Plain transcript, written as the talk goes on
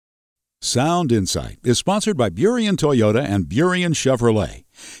Sound Insight is sponsored by Burien Toyota and Burien Chevrolet,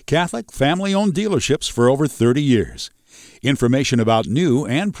 Catholic family-owned dealerships for over 30 years. Information about new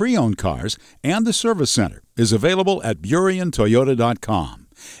and pre-owned cars and the service center is available at BurienToyota.com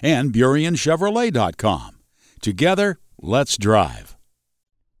and BurienChevrolet.com. Together, let's drive.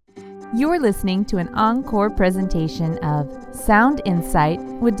 You're listening to an encore presentation of Sound Insight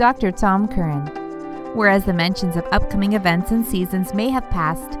with Dr. Tom Curran. Whereas the mentions of upcoming events and seasons may have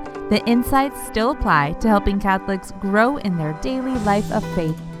passed, the insights still apply to helping Catholics grow in their daily life of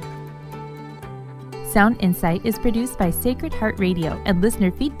faith. Sound Insight is produced by Sacred Heart Radio, and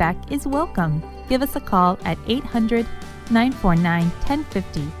listener feedback is welcome. Give us a call at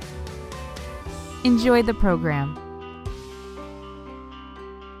 800-949-1050. Enjoy the program.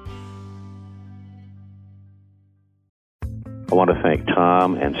 I want to thank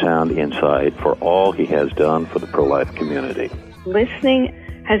Tom and Sound Insight for all he has done for the pro-life community. Listening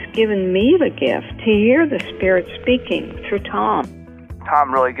has given me the gift to hear the Spirit speaking through Tom.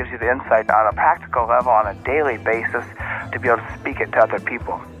 Tom really gives you the insight on a practical level on a daily basis to be able to speak it to other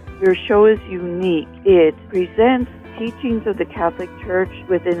people. Your show is unique. It presents teachings of the Catholic Church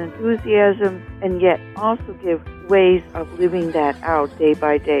with an enthusiasm and yet also gives ways of living that out day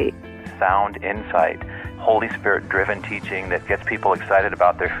by day. Sound Insight, Holy Spirit-driven teaching that gets people excited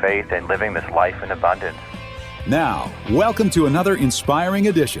about their faith and living this life in abundance. Now, welcome to another inspiring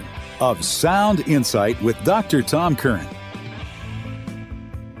edition of Sound Insight with Dr. Tom Curran.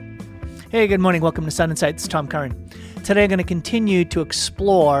 Hey, good morning. Welcome to Sound Insight. It's Tom Curran. Today I'm going to continue to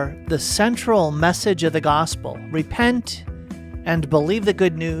explore the central message of the gospel. Repent and believe the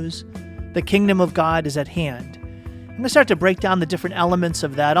good news. The kingdom of God is at hand. I'm going to start to break down the different elements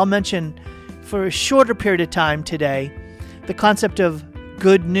of that. I'll mention for a shorter period of time today the concept of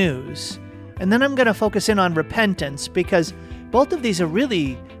good news. And then I'm going to focus in on repentance because both of these are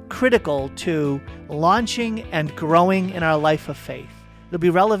really critical to launching and growing in our life of faith. It'll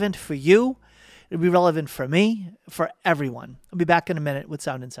be relevant for you. It'll be relevant for me, for everyone. I'll be back in a minute with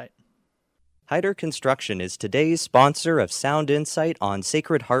Sound Insight. Hyder Construction is today's sponsor of Sound Insight on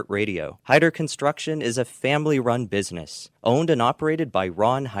Sacred Heart Radio. Hyder Construction is a family-run business, owned and operated by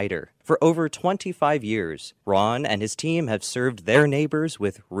Ron Hyder. For over 25 years, Ron and his team have served their neighbors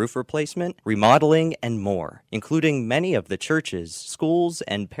with roof replacement, remodeling, and more, including many of the churches, schools,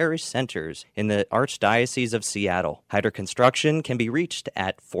 and parish centers in the Archdiocese of Seattle. Hyder Construction can be reached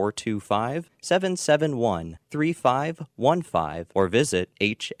at 425-771-3515 or visit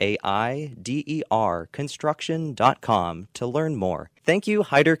HAIDERconstruction.com to learn more. Thank you,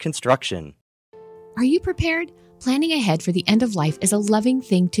 Hyder Construction. Are you prepared? Planning ahead for the end of life is a loving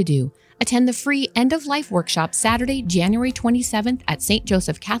thing to do. Attend the free End of Life workshop Saturday, January 27th at St.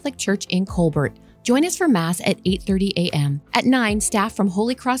 Joseph Catholic Church in Colbert. Join us for Mass at 8:30 a.m. At 9, staff from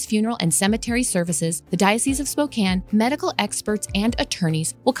Holy Cross Funeral and Cemetery Services, the Diocese of Spokane, medical experts, and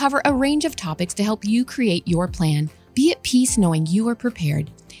attorneys will cover a range of topics to help you create your plan. Be at peace knowing you are prepared.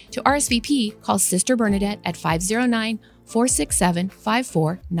 To RSVP, call Sister Bernadette at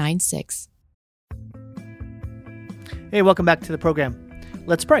 509-467-5496. Hey, welcome back to the program.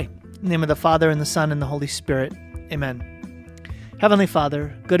 Let's pray. In the name of the Father, and the Son, and the Holy Spirit. Amen. Heavenly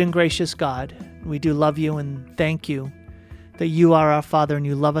Father, good and gracious God, we do love you and thank you that you are our Father and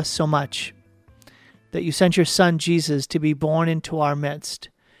you love us so much, that you sent your Son, Jesus, to be born into our midst,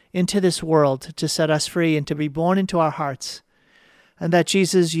 into this world, to set us free and to be born into our hearts, and that,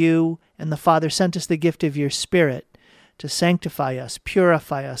 Jesus, you and the Father sent us the gift of your Spirit to sanctify us,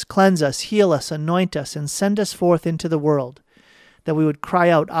 purify us, cleanse us, heal us, anoint us, and send us forth into the world, that we would cry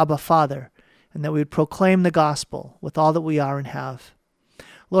out, Abba, Father, and that we would proclaim the gospel with all that we are and have.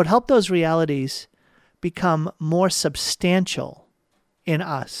 Lord, help those realities become more substantial in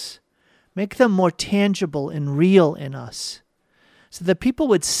us. Make them more tangible and real in us, so that people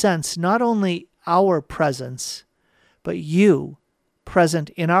would sense not only our presence, but you present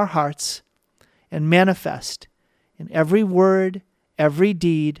in our hearts and manifest in every word, every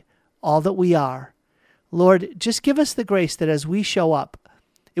deed, all that we are. Lord, just give us the grace that as we show up,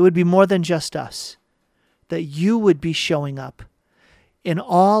 it would be more than just us, that you would be showing up in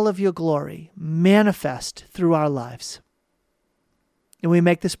all of your glory, manifest through our lives. And we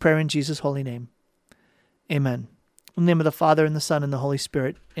make this prayer in Jesus' holy name. Amen. In the name of the Father, and the Son, and the Holy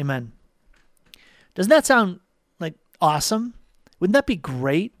Spirit. Amen. Doesn't that sound like awesome? Wouldn't that be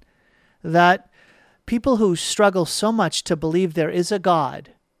great? That people who struggle so much to believe there is a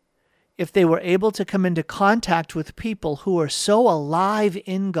God, if they were able to come into contact with people who are so alive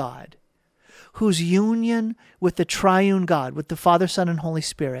in God, whose union with the triune God, with the Father, Son, and Holy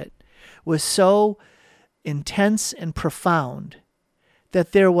Spirit, was so intense and profound,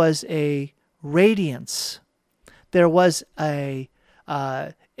 that there was a radiance. There was and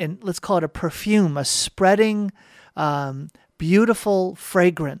let's call it a perfume, a spreading, beautiful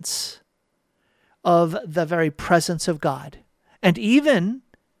fragrance of the very presence of God. And even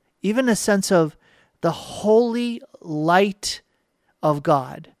a sense of the holy light of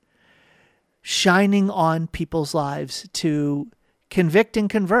God shining on people's lives to convict and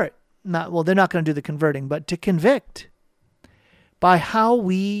convert. They're not going to do the converting, but to convict by how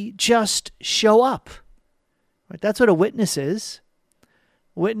we just show up. Right? That's what a witness is.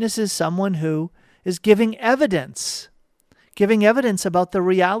 A witness is someone who is giving evidence about the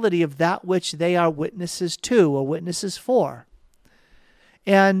reality of that which they are witnesses to or witnesses for.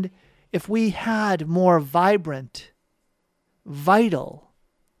 And if we had more vibrant, vital,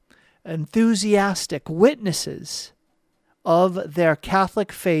 enthusiastic witnesses of their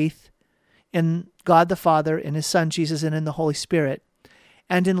Catholic faith in God the Father, in His Son Jesus, and in the Holy Spirit,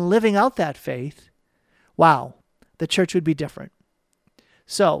 and in living out that faith, wow, the church would be different.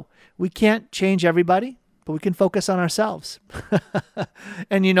 So we can't change everybody, but we can focus on ourselves.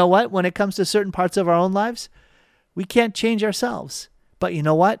 And you know what? When it comes to certain parts of our own lives, we can't change ourselves. But you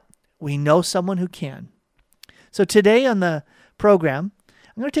know what? We know someone who can. So today on the program,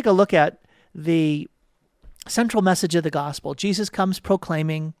 I'm going to take a look at the central message of the gospel. Jesus comes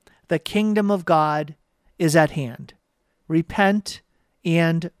proclaiming the kingdom of God is at hand. Repent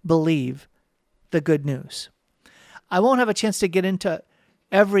and believe the good news. I won't have a chance to get into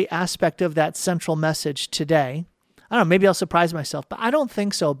every aspect of that central message today. I don't know, maybe I'll surprise myself, but I don't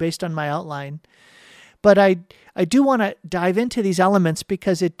think so based on my outline. But I do want to dive into these elements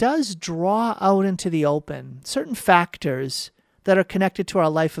because it does draw out into the open certain factors that are connected to our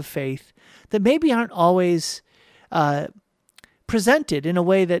life of faith that maybe aren't always presented in a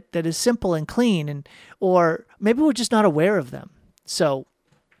way that is simple and clean, or maybe we're just not aware of them. So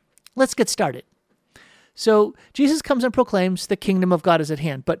let's get started. So Jesus comes and proclaims the kingdom of God is at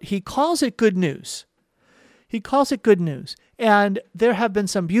hand, but he calls it good news. He calls it good news. And there have been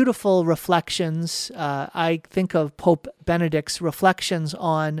some beautiful reflections. I think of Pope Benedict's reflections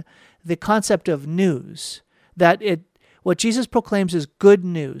on the concept of news, that what Jesus proclaims is good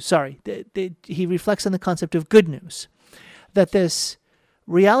news. He reflects on the concept of good news, that this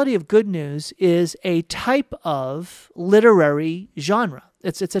reality of good news is a type of literary genre.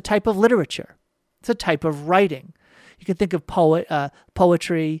 It's a type of literature. It's a type of writing. You can think of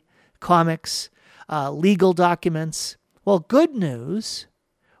poetry, comics, legal documents. Well, good news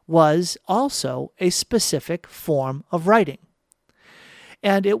was also a specific form of writing,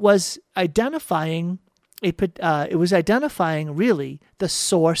 and it was identifying really the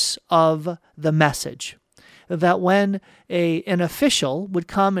source of the message. That when an official would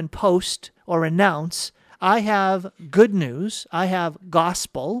come and post or announce, "I have good news, I have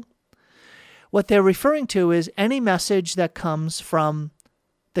gospel," what they're referring to is any message that comes from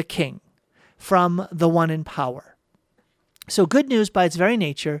the king, from the one in power. So good news, by its very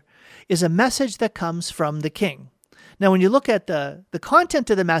nature, is a message that comes from the king. Now, when you look at the content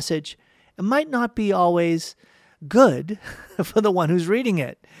of the message, it might not be always good for the one who's reading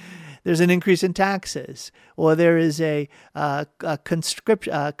it. There's an increase in taxes, or there is a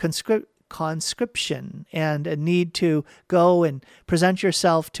conscription and a need to go and present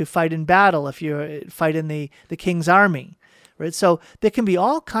yourself to fight in battle if you fight in the king's army, right? So there can be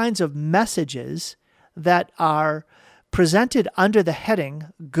all kinds of messages that are presented under the heading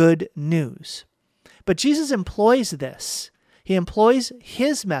good news. But Jesus employs this. He employs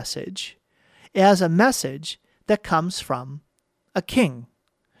his message as a message that comes from a king.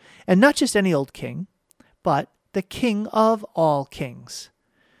 And not just any old king, but the King of all kings,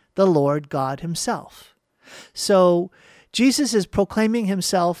 the Lord God himself. So Jesus is proclaiming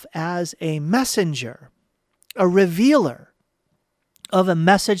himself as a messenger, a revealer of a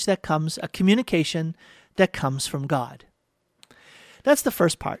message that comes, a communication that comes from God. That's the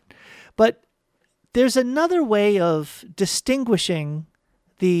first part. But there's another way of distinguishing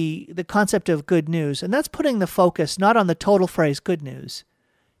the concept of good news, and that's putting the focus not on the total phrase good news,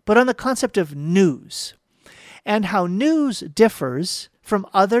 but on the concept of news and how news differs from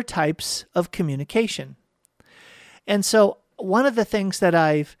other types of communication. And so one of the things that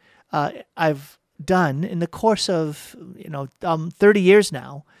I've done in the course of 30 years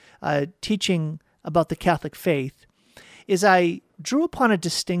now, teaching about the Catholic faith, is I drew upon a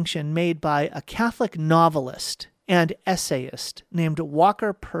distinction made by a Catholic novelist and essayist named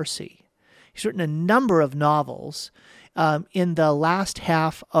Walker Percy. He's written a number of novels in the last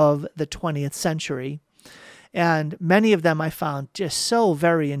half of the 20th century, and many of them I found just so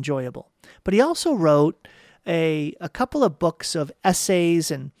very enjoyable. But he also wrote a couple of books of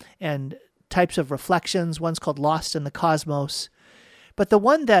essays and types of reflections. One's called Lost in the Cosmos. But the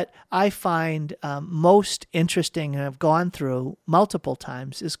one that I find most interesting and have gone through multiple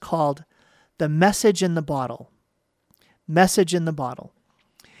times is called The Message in the Bottle. Message in the Bottle.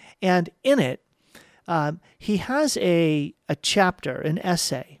 And in it, he has a chapter, an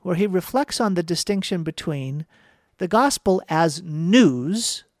essay, where he reflects on the distinction between the gospel as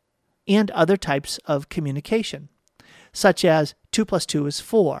news and other types of communication, such as 2 + 2 is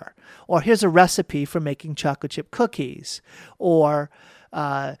 4, or here's a recipe for making chocolate chip cookies, or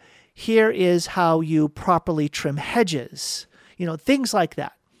here is how you properly trim hedges, things like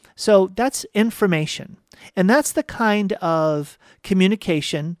that. So that's information. And that's the kind of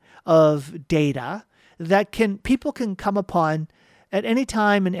communication of data that people can come upon at any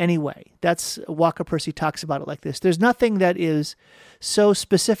time in any way. That's Walker Percy talks about it like this. There's nothing that is so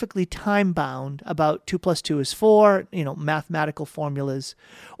specifically time-bound about 2 + 2 is 4, mathematical formulas,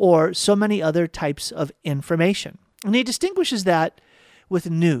 or so many other types of information. And he distinguishes that with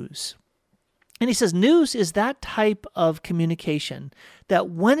news. And he says news is that type of communication that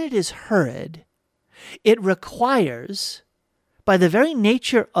when it is heard, it requires, by the very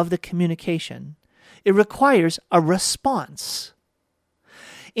nature of the communication, it requires a response.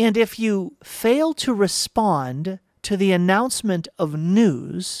 And if you fail to respond to the announcement of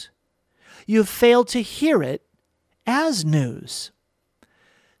news, you've failed to hear it as news.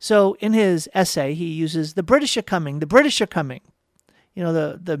 So in his essay, he uses the British are coming, the British are coming.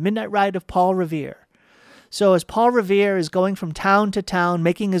 The Midnight Ride of Paul Revere. So as Paul Revere is going from town to town,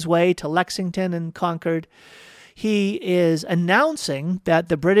 making his way to Lexington and Concord, he is announcing that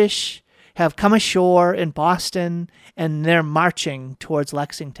the British have come ashore in Boston and they're marching towards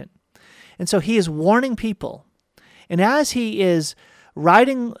Lexington. And so he is warning people. And as he is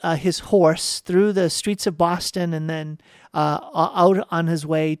riding his horse through the streets of Boston and then out on his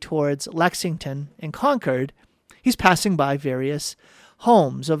way towards Lexington and Concord, he's passing by various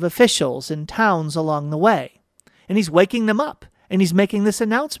homes of officials in towns along the way. And he's waking them up and he's making this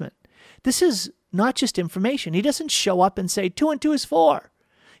announcement. This is not just information. He doesn't show up and say 2 + 2 is 4.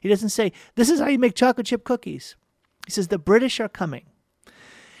 He doesn't say, this is how you make chocolate chip cookies. He says, the British are coming.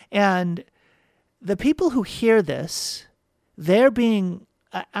 And the people who hear this, they're being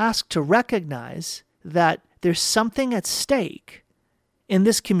asked to recognize that there's something at stake in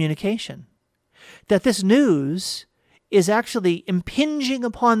this communication, that this news is actually impinging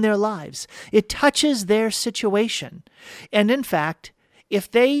upon their lives. It touches their situation. And in fact, if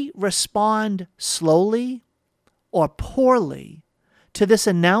they respond slowly or poorly to this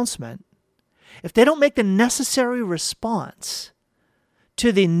announcement, if they don't make the necessary response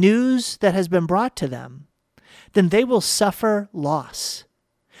to the news that has been brought to them, then they will suffer loss.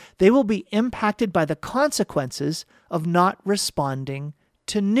 They will be impacted by the consequences of not responding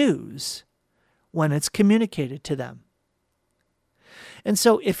to news when it's communicated to them. And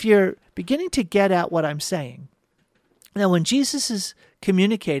so if you're beginning to get at what I'm saying, now when Jesus is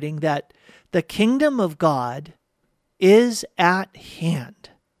communicating that the kingdom of God is at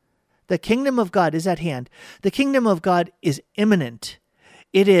hand, the kingdom of God is at hand, the kingdom of God is imminent,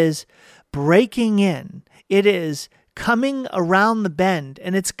 it is breaking in, it is coming around the bend,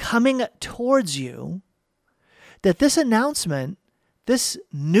 and it's coming towards you, that this announcement, this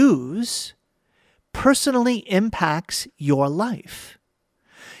news, personally impacts your life.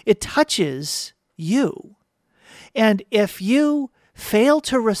 It touches you. And if you fail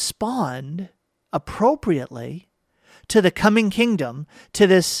to respond appropriately to the coming kingdom, to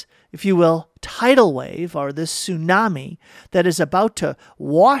this, if you will, tidal wave or this tsunami that is about to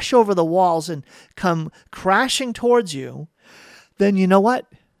wash over the walls and come crashing towards you, then you know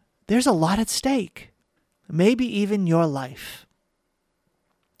what? There's a lot at stake. Maybe even your life.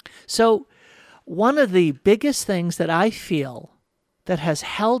 So one of the biggest things that I feel that has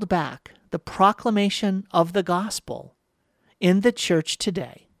held back the proclamation of the gospel in the church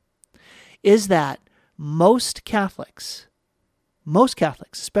today is that most Catholics,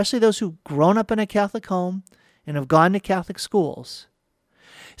 especially those who've grown up in a Catholic home and have gone to Catholic schools,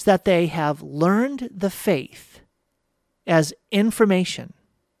 is that they have learned the faith as information.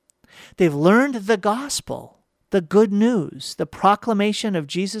 They've learned the gospel, the good news, the proclamation of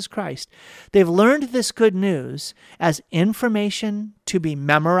Jesus Christ. They've learned this good news as information to be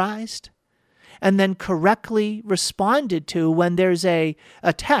memorized and then correctly responded to when there's a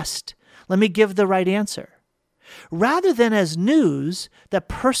test. Let me give the right answer. Rather than as news that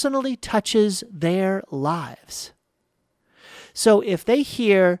personally touches their lives. So if they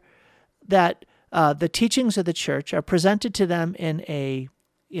hear that the teachings of the church are presented to them in a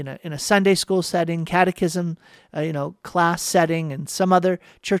in a Sunday school setting, catechism, class setting, and some other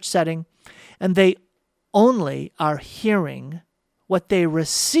church setting, and they only are hearing what they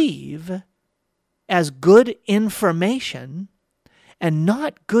receive as good information and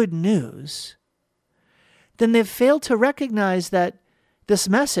not good news, then they've failed to recognize that this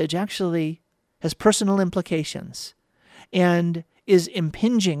message actually has personal implications and is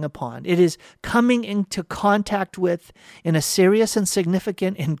impinging upon. It is coming into contact with in a serious and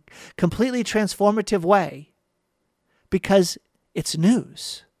significant and completely transformative way because it's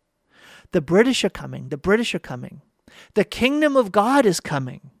news. The British are coming. The British are coming. The kingdom of God is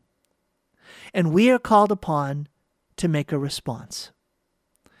coming. And we are called upon to make a response.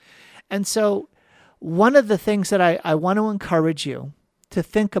 And so one of the things that I want to encourage you to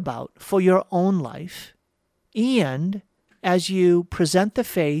think about for your own life, and as you present the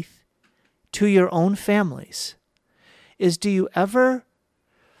faith to your own families, is, do you ever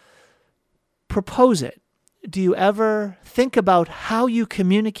propose it? Do you ever think about how you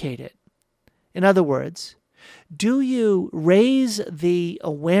communicate it? In other words, do you raise the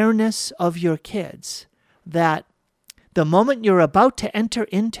awareness of your kids that the moment you're about to enter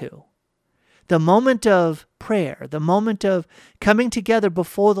into, the moment of prayer, the moment of coming together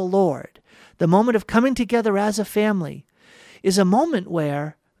before the Lord, the moment of coming together as a family, is a moment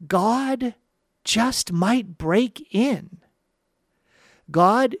where God just might break in.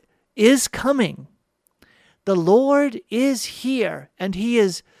 God is coming. The Lord is here, and He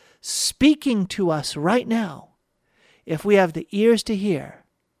is speaking to us right now. If we have the ears to hear,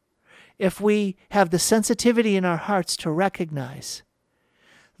 if we have the sensitivity in our hearts to recognize,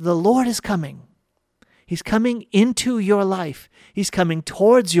 the Lord is coming. He's coming into your life. He's coming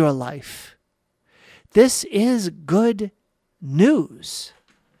towards your life. This is good news.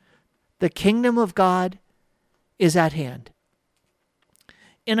 The kingdom of God is at hand.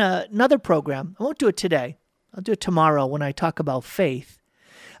 In another program, I won't do it today. I'll do it tomorrow when I talk about faith.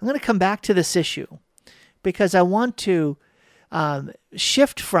 I'm going to come back to this issue because I want to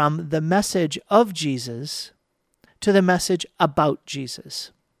shift from the message of Jesus to the message about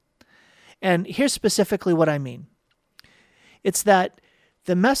Jesus. And here's specifically what I mean. It's that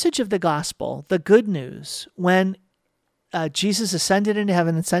the message of the gospel, the good news, when Jesus ascended into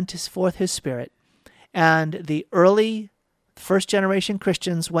heaven and sent forth His Spirit, and the early first-generation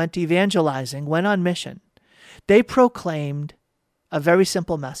Christians went evangelizing, went on mission, they proclaimed a very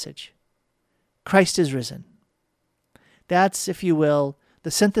simple message. Christ is risen. That's, if you will,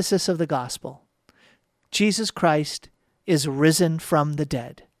 the synthesis of the gospel. Jesus Christ is risen from the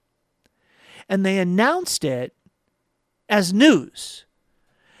dead. And they announced it as news.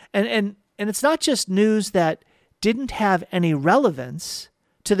 And it's not just news that didn't have any relevance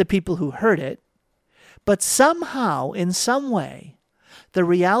to the people who heard it, but somehow, in some way, the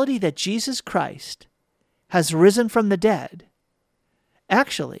reality that Jesus Christ has risen from the dead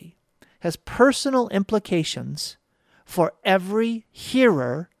actually has personal implications for every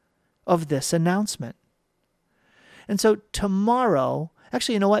hearer of this announcement. And so tomorrow,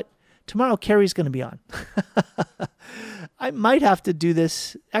 actually, you know what? Tomorrow, Carrie's going to be on. I might have to do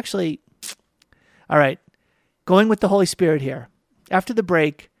this. Actually, all right, going with the Holy Spirit here. After the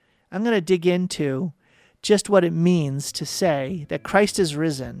break, I'm going to dig into just what it means to say that Christ is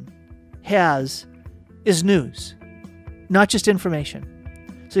risen is news, not just information.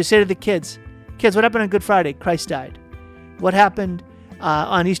 So you say to the kids, what happened on Good Friday? Christ died. What happened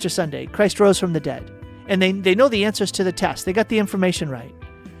on Easter Sunday? Christ rose from the dead. And they know the answers to the test. They got the information right.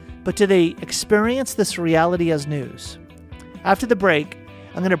 But do they experience this reality as news? After the break,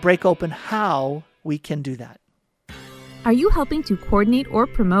 I'm going to break open how we can do that. Are you helping to coordinate or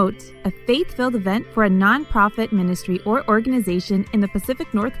promote a faith-filled event for a nonprofit ministry or organization in the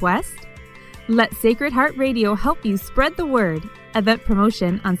Pacific Northwest? Let Sacred Heart Radio help you spread the word. Event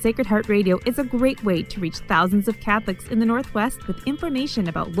promotion on Sacred Heart Radio is a great way to reach thousands of Catholics in the Northwest with information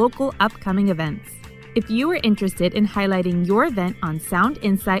about local upcoming events. If you are interested in highlighting your event on Sound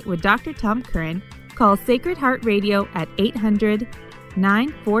Insight with Dr. Tom Curran, call Sacred Heart Radio at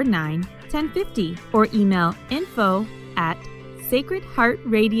 800-949-1050 or email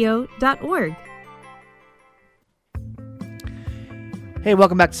info@sacredheartradio.org. Hey,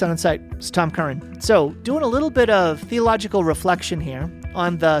 welcome back to Sound Insight. It's Tom Curran. So, doing a little bit of theological reflection here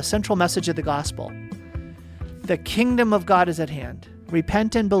on the central message of the gospel. The kingdom of God is at hand.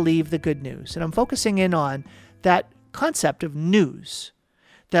 Repent and believe the good news. And I'm focusing in on that concept of news,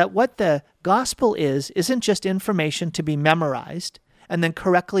 that what the gospel isn't just information to be memorized and then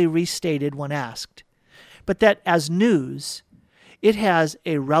correctly restated when asked, but that as news, it has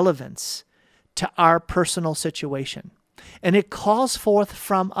a relevance to our personal situation. And it calls forth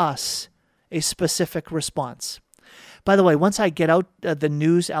from us a specific response. By the way, once I get out the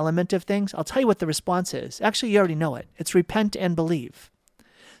news element of things, I'll tell you what the response is. Actually, you already know it. It's repent and believe.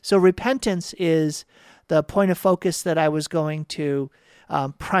 So repentance is the point of focus that I was going to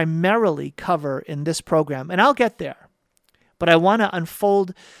primarily cover in this program. And I'll get there. But I want to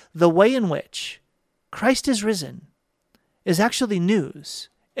unfold the way in which Christ is risen is actually news.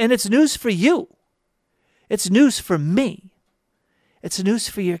 And it's news for you. It's news for me. It's news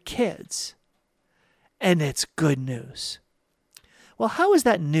for your kids. And it's good news. Well, how is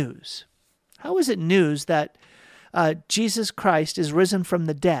that news? How is it news that Jesus Christ is risen from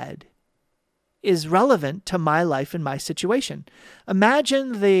the dead is relevant to my life and my situation?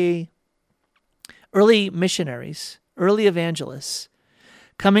 Imagine the early missionaries, early evangelists,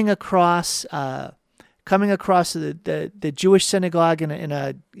 coming across the Jewish synagogue in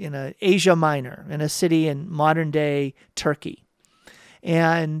a Asia Minor, in a city in modern day Turkey,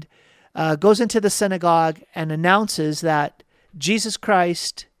 and goes into the synagogue and announces that Jesus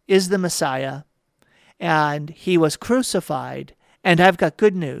Christ is the Messiah, and he was crucified, and I've got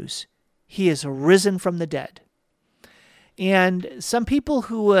good news. He is risen from the dead. And some people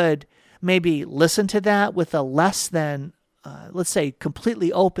who would maybe listen to that with a less than, let's say,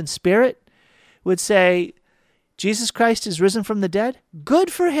 completely open spirit would say, Jesus Christ is risen from the dead?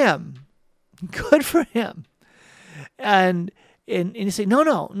 Good for him. Good for him. And you say,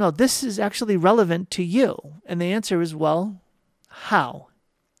 no, this is actually relevant to you. And the answer is, well, how?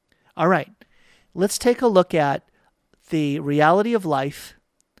 All right, let's take a look at the reality of life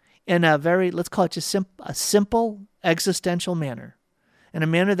in a very, let's call it just a simple existential manner. In a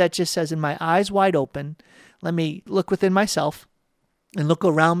manner that just says, in my eyes wide open, let me look within myself and look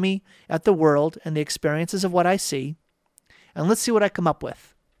around me at the world and the experiences of what I see. And let's see what I come up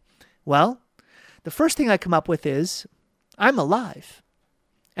with. Well, the first thing I come up with is, I'm alive,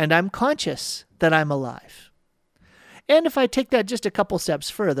 and I'm conscious that I'm alive. And if I take that just a couple steps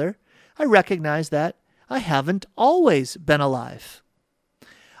further, I recognize that I haven't always been alive.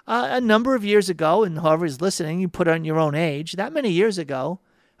 A number of years ago, and whoever is listening, you put on your own age, that many years ago,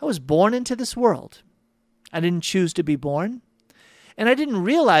 I was born into this world. I didn't choose to be born, and I didn't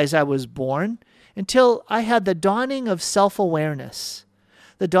realize I was born until I had the dawning of self-awareness,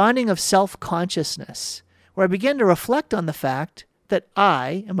 the dawning of self-consciousness, where I began to reflect on the fact that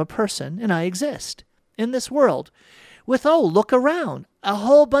I am a person and I exist in this world with, look around, a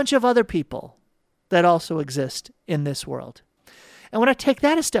whole bunch of other people that also exist in this world. And when I take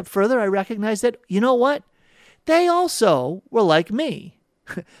that a step further, I recognize that, you know what? They also were like me.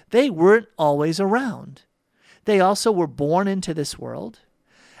 They weren't always around. They also were born into this world.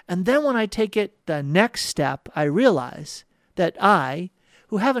 And then when I take it the next step, I realize that I,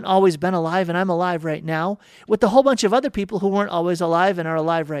 who haven't always been alive and I'm alive right now, with a whole bunch of other people who weren't always alive and are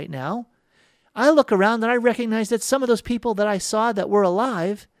alive right now, I look around and I recognize that some of those people that I saw that were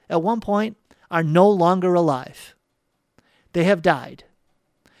alive at one point are no longer alive. They have died.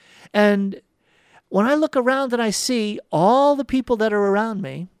 And when I look around and I see all the people that are around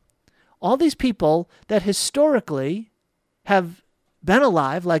me, all these people that historically have been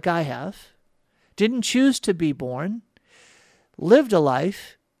alive like I have, didn't choose to be born, lived a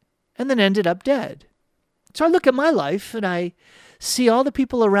life, and then ended up dead. So I look at my life and I see all the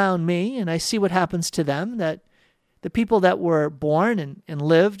people around me and I see what happens to them, that the people that were born and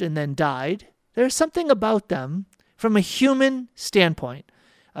lived and then died, there's something about them from a human standpoint,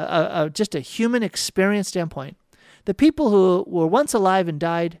 just a human experience standpoint. The people who were once alive and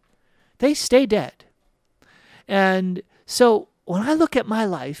died, they stay dead. And so when I look at my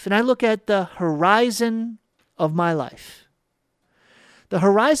life and I look at the horizon of my life, the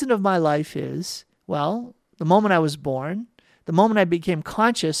horizon of my life is, well, the moment I was born, the moment I became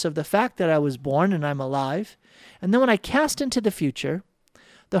conscious of the fact that I was born and I'm alive, and then when I cast into the future,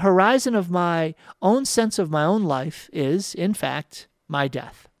 the horizon of my own sense of my own life is, in fact, my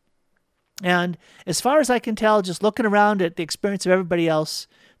death. And as far as I can tell, just looking around at the experience of everybody else,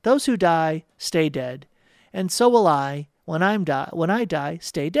 those who die stay dead. And so will I, when I die,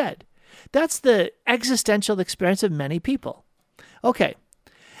 stay dead. That's the existential experience of many people. Okay,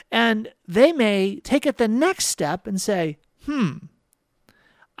 and they may take it the next step and say,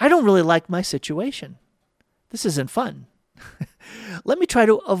 I don't really like my situation. This isn't fun. Let me try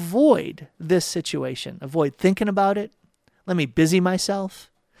to avoid this situation, avoid thinking about it. Let me busy myself.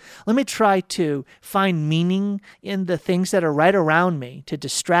 Let me try to find meaning in the things that are right around me to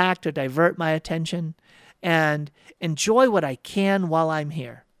distract or divert my attention and enjoy what I can while I'm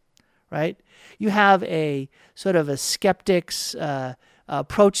here, right? You have a sort of a skeptic's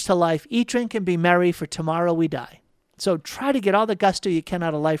approach to life. Eat, drink, and be merry, for tomorrow we die. So try to get all the gusto you can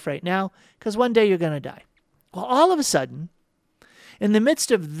out of life right now, because one day you're going to die. Well, all of a sudden, in the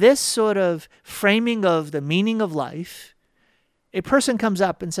midst of this sort of framing of the meaning of life, a person comes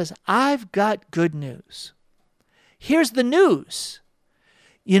up and says, I've got good news. Here's the news.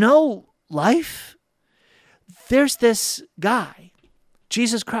 You know, life, there's this guy,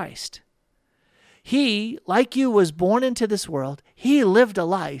 Jesus Christ. He, like you, was born into this world. He lived a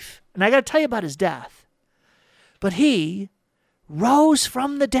life. And I got to tell you about his death. But he rose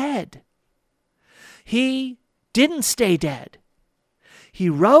from the dead. He didn't stay dead. He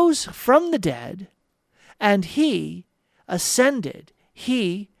rose from the dead and he ascended.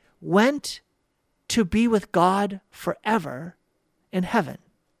 He went to be with God forever in heaven.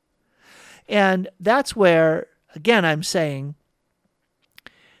 And that's where, again, I'm saying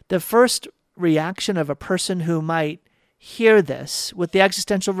the first reaction of a person who might hear this with the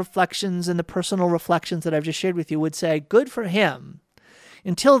existential reflections and the personal reflections that I've just shared with you would say, good for him.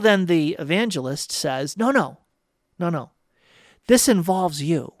 Until then, the evangelist says, no. This involves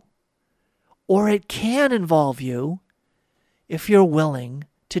you. Or it can involve you if you're willing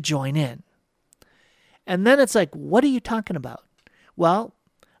to join in. And then it's like, what are you talking about? Well,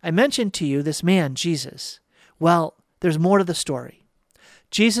 I mentioned to you this man, Jesus. Well, there's more to the story.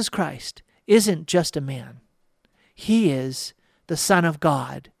 Jesus Christ isn't just a man. He is the Son of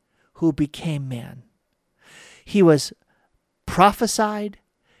God who became man. He was prophesied,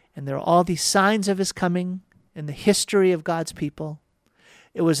 and there are all these signs of his coming in the history of God's people.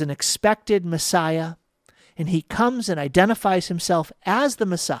 It was an expected Messiah, and he comes and identifies himself as the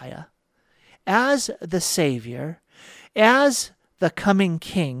Messiah, as the Savior, as the coming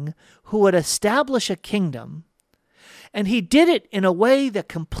King who would establish a kingdom. And he did it in a way that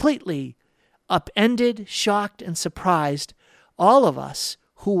completely upended, shocked, and surprised all of us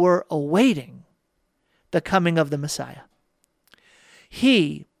who were awaiting the coming of the Messiah.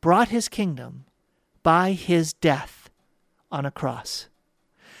 He brought his kingdom by his death on a cross.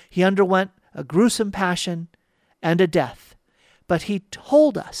 He underwent a gruesome passion and a death, but he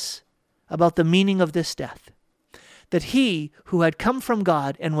told us about the meaning of this death, that he who had come from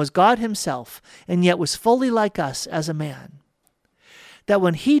God and was God himself and yet was fully like us as a man, that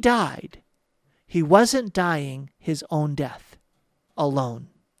when he died, he wasn't dying his own death alone.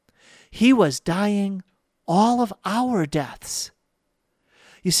 He was dying all of our deaths.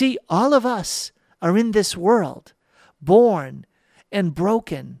 You see, all of us are in this world, born and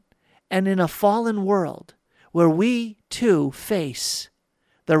broken, and in a fallen world where we too face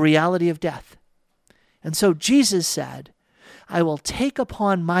the reality of death. And so Jesus said, I will take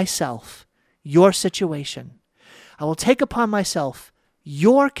upon myself your situation. I will take upon myself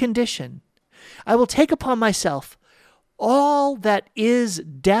your condition. I will take upon myself all that is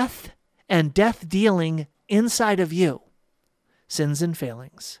death and death dealing inside of you, sins and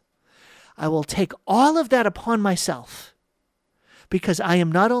failings. I will take all of that upon myself because I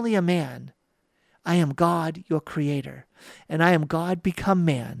am not only a man, I am God, your creator, and I am God become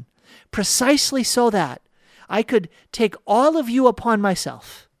man, precisely so that I could take all of you upon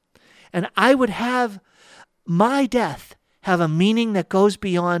myself and I would have my death have a meaning that goes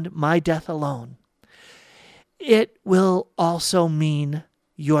beyond my death alone. It will also mean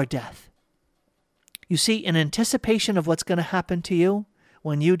your death. You see, in anticipation of what's going to happen to you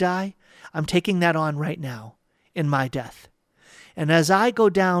when you die, I'm taking that on right now in my death. And as I go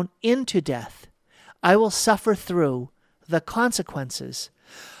down into death, I will suffer through the consequences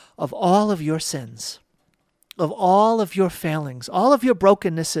of all of your sins, of all of your failings, all of your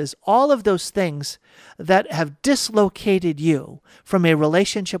brokennesses, all of those things that have dislocated you from a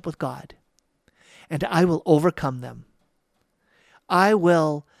relationship with God. And I will overcome them. I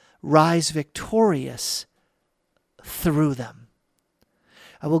will rise victorious through them.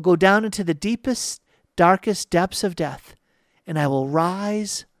 I will go down into the deepest, darkest depths of death, and I will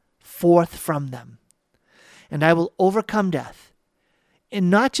rise forth from them. And I will overcome death in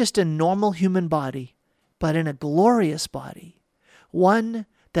not just a normal human body, but in a glorious body, one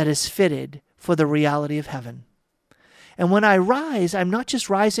that is fitted for the reality of heaven. And when I rise, I'm not just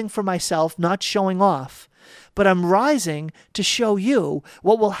rising for myself, not showing off, but I'm rising to show you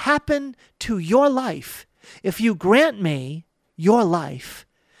what will happen to your life. If you grant me your life,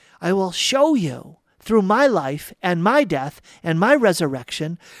 I will show you through my life and my death and my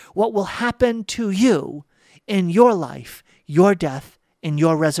resurrection what will happen to you in your life, your death, and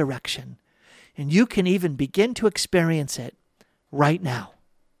your resurrection. And you can even begin to experience it right now.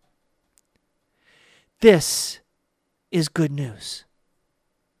 This is good news.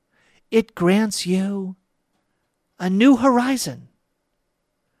 It grants you a new horizon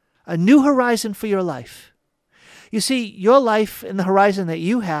for your life. You see, your life in the horizon that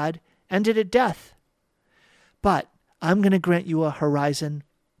you had ended at death. But I'm going to grant you a horizon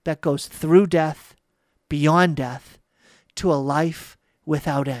that goes through death, beyond death, to a life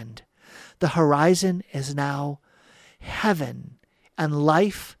without end. The horizon is now heaven and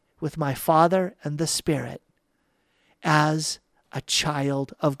life with my Father and the Spirit as a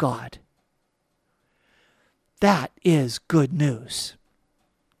child of God. That is good news.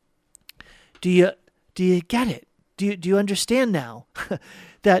 Do you get it? Do you understand now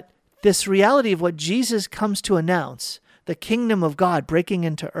that this reality of what Jesus comes to announce, the kingdom of God breaking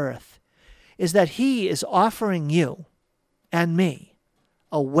into earth, is that he is offering you and me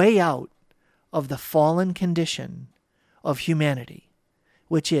a way out of the fallen condition of humanity,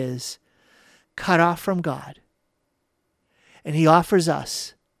 which is cut off from God. And he offers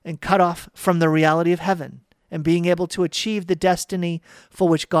us and cut off from the reality of heaven and being able to achieve the destiny for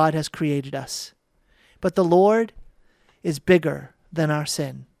which God has created us. But the Lord is bigger than our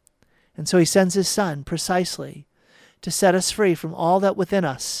sin. And so he sends his Son precisely to set us free from all that within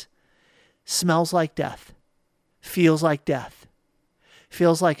us smells like death, feels like death,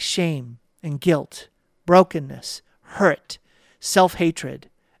 feels like shame and guilt, brokenness, hurt, self-hatred,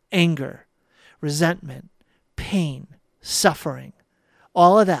 anger, resentment, pain, suffering,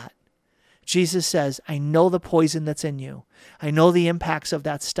 all of that. Jesus says, I know the poison that's in you. I know the impacts of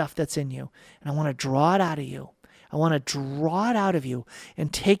that stuff that's in you. And I want to draw it out of you. I want to draw it out of you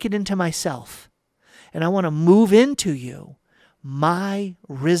and take it into myself. And I want to move into you my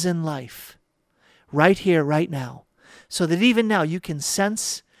risen life right here, right now. So that even now you can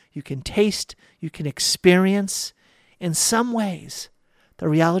sense, you can taste, you can experience in some ways the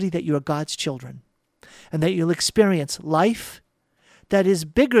reality that you are God's children. And that you'll experience life that is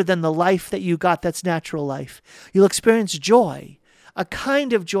bigger than the life that you got that's natural life. You'll experience joy, a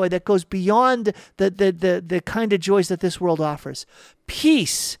kind of joy that goes beyond the kind of joys that this world offers.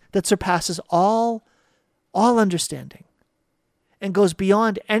 Peace that surpasses all understanding and goes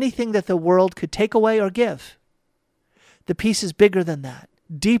beyond anything that the world could take away or give. The peace is bigger than that,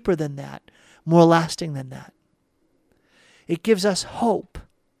 deeper than that, more lasting than that. It gives us hope,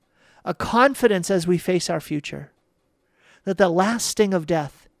 a confidence as we face our future, that the last sting of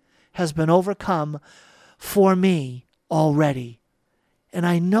death has been overcome for me already. And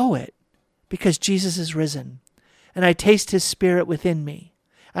I know it because Jesus is risen. And I taste his Spirit within me.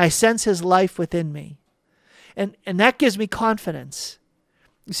 I sense his life within me. And that gives me confidence.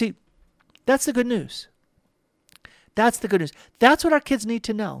 You see, that's the good news. That's the good news. That's what our kids need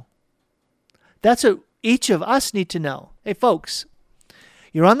to know. That's what each of us need to know. Hey, folks,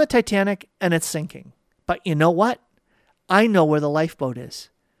 you're on the Titanic and it's sinking. But you know what? I know where the lifeboat is.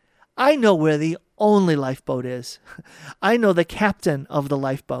 I know where the only lifeboat is. I know the captain of the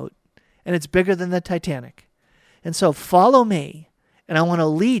lifeboat, and it's bigger than the Titanic. And so follow me, and I want to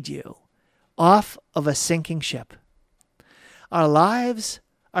lead you off of a sinking ship. Our lives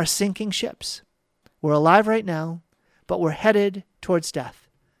are sinking ships. We're alive right now, but we're headed towards death.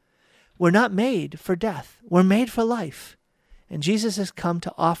 We're not made for death. We're made for life. And Jesus has come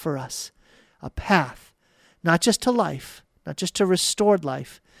to offer us a path, not just to life, not just to restored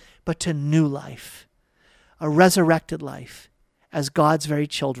life, but to new life, a resurrected life as God's very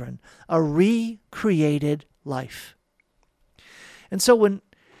children, a recreated life. And so when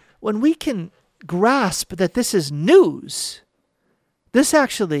we can grasp that this is news, this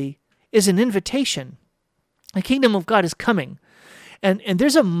actually is an invitation. The kingdom of God is coming. And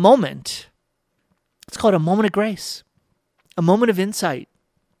there's a moment, it's called a moment of grace, a moment of insight,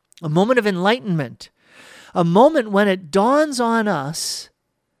 a moment of enlightenment, a moment when it dawns on us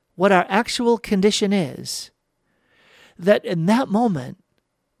what our actual condition is, that in that moment,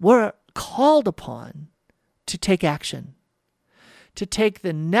 we're called upon to take action, to take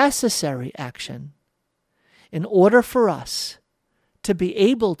the necessary action in order for us to be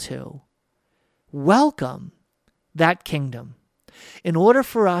able to welcome that kingdom, in order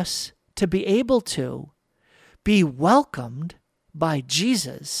for us to be able to be welcomed by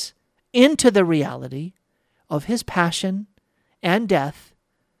Jesus into the reality of his passion and death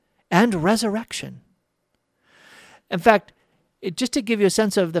and resurrection. In fact, just to give you a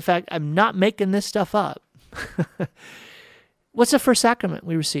sense of the fact I'm not making this stuff up, what's the first sacrament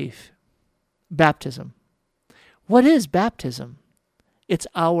we receive? Baptism. What is baptism? It's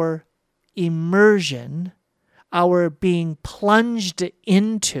our immersion, our being plunged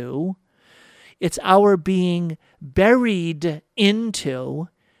into, it's our being buried into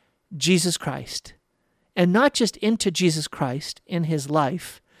Jesus Christ. And not just into Jesus Christ in his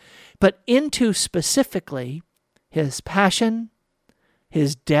life, but into specifically his passion,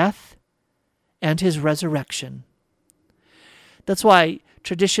 his death, and his resurrection. That's why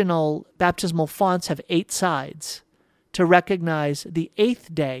traditional baptismal fonts have 8 sides to recognize the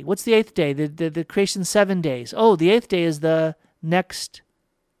 8th day. What's the 8th day? The creation 7 days. Oh, the 8th day is the next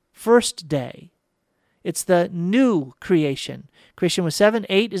first day. It's the new creation. Creation was 7,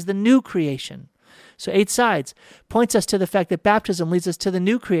 8 is the new creation. So 8 sides points us to the fact that baptism leads us to the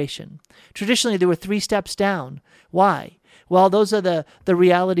new creation. Traditionally, there were 3 steps down. Why? Well, those are the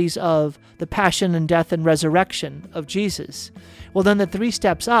realities of the passion and death and resurrection of Jesus. Well, then the 3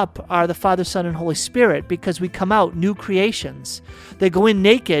 steps up are the Father, Son, and Holy Spirit, because we come out new creations. They go in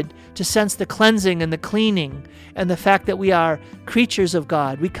naked to sense the cleansing and the cleaning and the fact that we are creatures of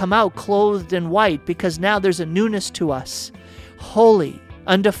God. We come out clothed in white because now there's a newness to us. Holy,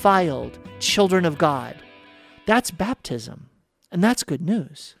 undefiled, children of God. That's baptism, and that's good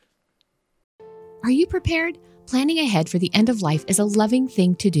news. Are you prepared? Planning ahead for the end of life is a loving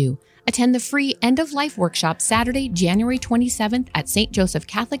thing to do. Attend the free End of Life workshop Saturday, January 27th at St. Joseph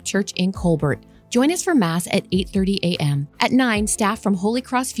Catholic Church in Colbert. Join us for Mass at 8:30 a.m. At 9, staff from Holy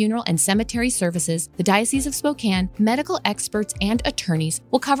Cross Funeral and Cemetery Services, the Diocese of Spokane, medical experts, and attorneys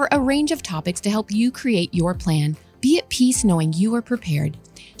will cover a range of topics to help you create your plan. Be at peace knowing you are prepared.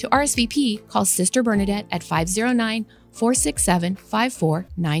 To RSVP, call Sister Bernadette at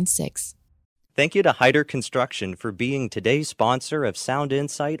 509-467-5496. Thank you to Hyder Construction for being today's sponsor of Sound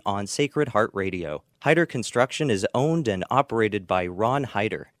Insight on Sacred Heart Radio. Hyder Construction is owned and operated by Ron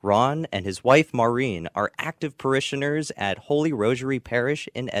Hyder. Ron and his wife Maureen are active parishioners at Holy Rosary Parish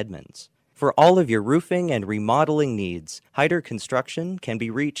in Edmonds. For all of your roofing and remodeling needs, Hyder Construction can be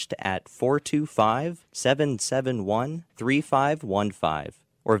reached at 425-771-3515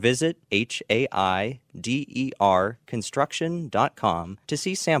 or visit HAIDERconstruction.com to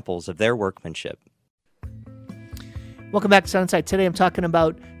see samples of their workmanship. Welcome back to Sound Insight. Today I'm talking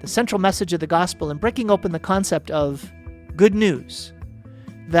about the central message of the gospel and breaking open the concept of good news,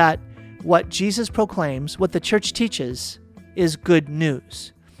 that what Jesus proclaims, what the church teaches, is good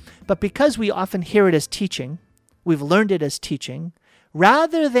news. But because we often hear it as teaching, we've learned it as teaching,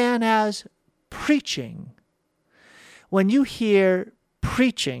 rather than as preaching. When you hear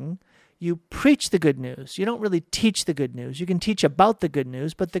preaching, you preach the good news. You don't really teach the good news. You can teach about the good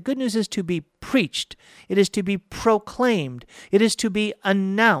news, but the good news is to be preached. It is to be proclaimed. It is to be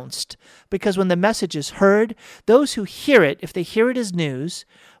announced. Because when the message is heard, those who hear it, if they hear it as news,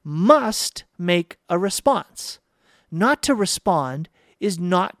 must make a response. Not to respond is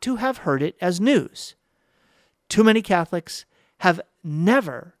not to have heard it as news. Too many Catholics have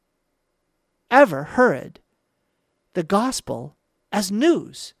never, ever heard the gospel as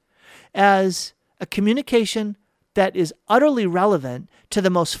news, as a communication that is utterly relevant to the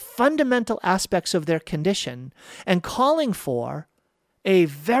most fundamental aspects of their condition and calling for a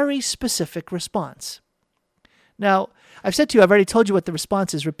very specific response. Now, I've said to you, I've already told you what the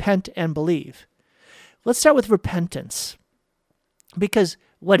response is: repent and believe. Let's start with repentance. Because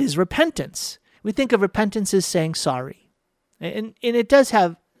what is repentance? We think of repentance as saying sorry. And it does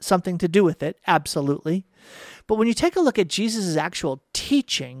have something to do with it, absolutely. But when you take a look at Jesus' actual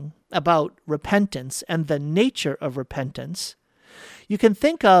teaching about repentance and the nature of repentance, you can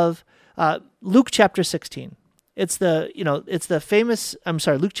think of Luke chapter 16. Luke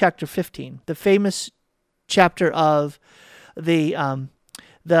chapter 15, the famous chapter of the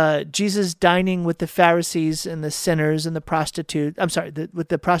Jesus dining with the Pharisees and the sinners and the prostitute. With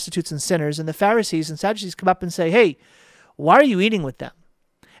the prostitutes and sinners, and the Pharisees and Sadducees come up and say, "Hey, why are you eating with them?"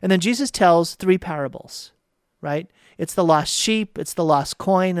 And then Jesus tells 3 parables, right? It's the lost sheep, it's the lost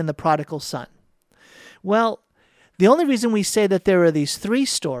coin, and the prodigal son. Well, the only reason we say that there are these 3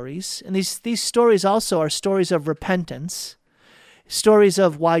 stories, and these stories also are stories of repentance, stories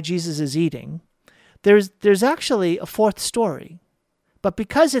of why Jesus is eating, there's actually a 4th story. But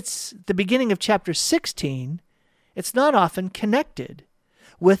because it's the beginning of chapter 16, it's not often connected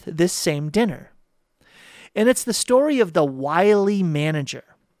with this same dinner. And it's the story of the wily manager.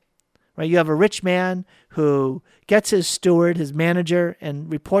 Right? You have a rich man who gets his steward, his manager, and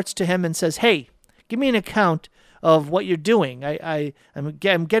reports to him and says, "Hey, give me an account of what you're doing. I'm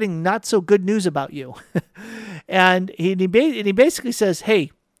getting not so good news about you." and he basically says,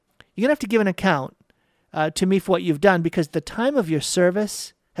 "Hey, you're going to have to give an account to me for what you've done, because the time of your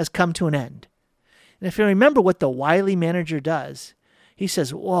service has come to an end." And if you remember what the wily manager does, he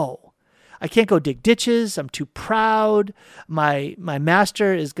says, "Whoa, I can't go dig ditches. I'm too proud. My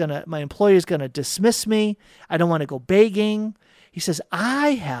employer is gonna dismiss me. I don't want to go begging." He says,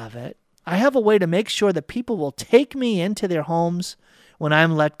 "I have it. I have a way to make sure that people will take me into their homes when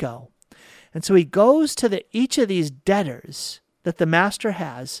I'm let go." And so he goes to each of these debtors that the master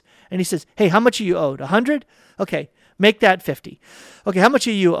has, and he says, "Hey, how much are you owed? 100? Okay, Make that 50. Okay, how much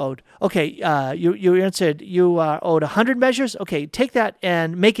are you owed? Okay, you answered you are owed 100 measures. Okay, take that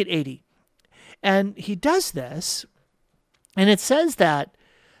and make it 80. And he does this, and it says that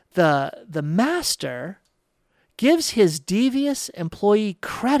the master gives his devious employee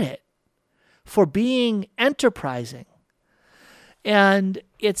credit for being enterprising. And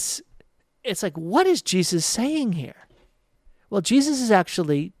it's like, what is Jesus saying here? Well, Jesus is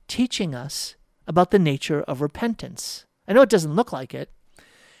actually teaching us about the nature of repentance. I know it doesn't look like it,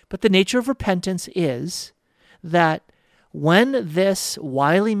 but the nature of repentance is that when this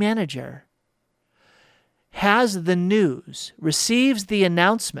wily manager has the news, receives the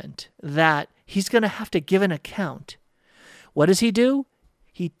announcement that he's going to have to give an account, what does he do?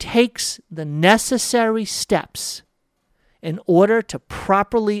 He takes the necessary steps in order to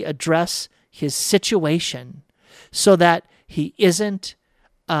properly address his situation so that he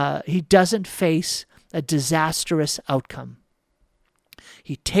doesn't face a disastrous outcome.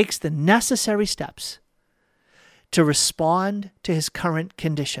 He takes the necessary steps to respond to his current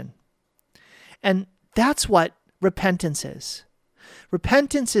condition. And that's what repentance is.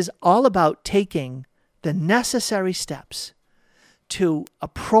 Repentance is all about taking the necessary steps to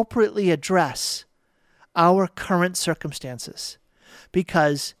appropriately address our current circumstances,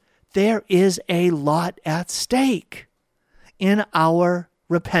 because there is a lot at stake in our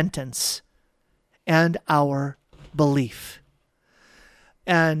repentance and our belief.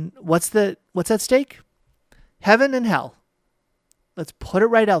 And what's at stake? Heaven and hell. Let's put it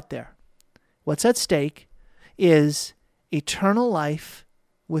right out there. What's at stake is eternal life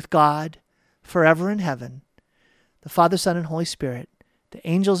with God forever in heaven, the Father, Son, and Holy Spirit, the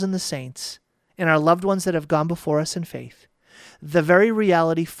angels and the saints, and our loved ones that have gone before us in faith, the very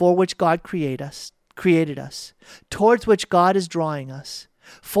reality for which God created us, towards which God is drawing us,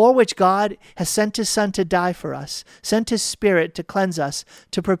 for which God has sent his Son to die for us, sent his Spirit to cleanse us,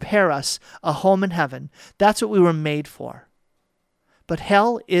 to prepare us a home in heaven. That's what we were made for. But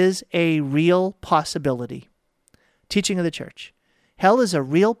hell is a real possibility. Teaching of the church. Hell is a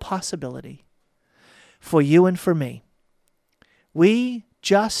real possibility for you and for me. We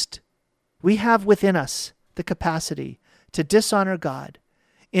have within us the capacity to dishonor God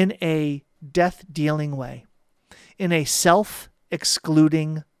in a death-dealing way, in a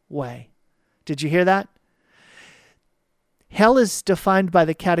self-excluding way. Did you hear that? Hell is defined by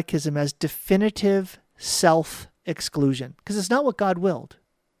the Catechism as definitive self-exclusion, because it's not what God willed.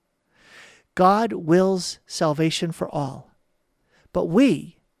 God wills salvation for all. But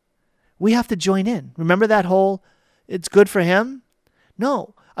we have to join in. Remember that whole, it's good for him?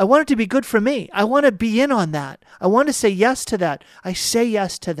 No, I want it to be good for me. I want to be in on that. I want to say yes to that. I say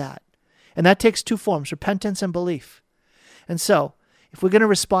yes to that. And that takes two forms, repentance and belief. And so, if we're going to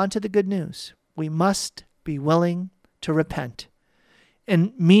respond to the good news, we must be willing to repent.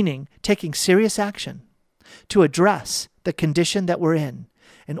 And meaning taking serious action to address the condition that we're in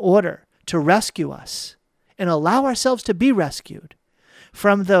order to rescue us and allow ourselves to be rescued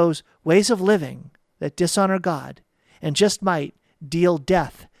from those ways of living that dishonor God and just might deal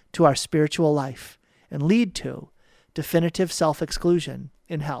death to our spiritual life and lead to definitive self-exclusion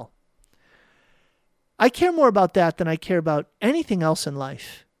in hell. I care more about that than I care about anything else in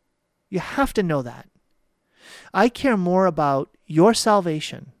life. You have to know that. I care more about your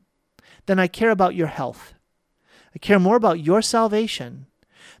salvation than I care about your health. I care more about your salvation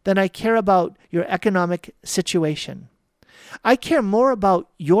than I care about your economic situation. I care more about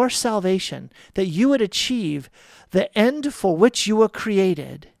your salvation, that you would achieve the end for which you were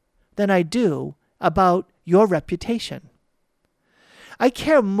created, than I do about your reputation. I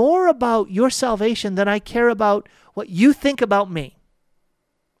care more about your salvation than I care about what you think about me.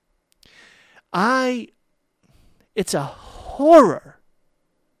 It's a horror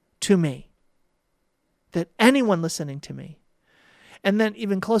to me that anyone listening to me, and then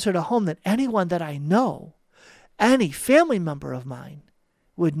even closer to home, that anyone that I know, any family member of mine,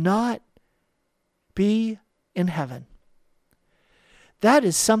 would not be in heaven. That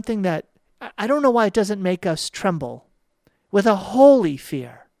is something that I don't know why it doesn't make us tremble with a holy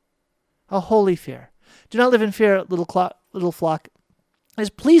fear. A holy fear. Do not live in fear, little flock. It is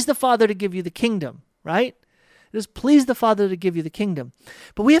please the Father to give you the kingdom, right? It is please the Father to give you the kingdom.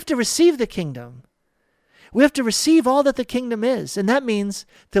 But we have to receive the kingdom. We have to receive all that the kingdom is. And that means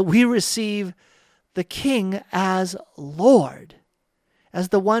that we receive the King as Lord, as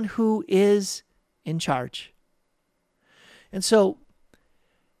the one who is in charge. And so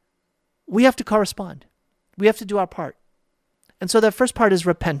we have to correspond. We have to do our part. And so that first part is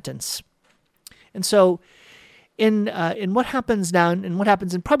repentance. And so in what happens now, and what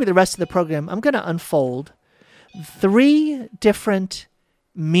happens in probably the rest of the program, I'm going to unfold 3 different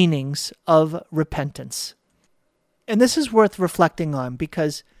meanings of repentance. And this is worth reflecting on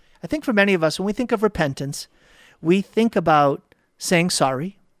because I think for many of us, when we think of repentance, we think about saying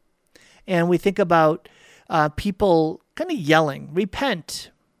sorry, and we think about people kind of yelling,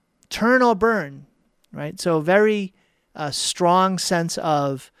 repent, turn or burn, right? So a very strong sense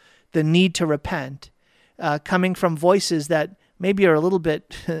of the need to repent coming from voices that maybe are a little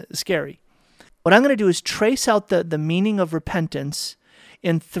bit scary. What I'm going to do is trace out the meaning of repentance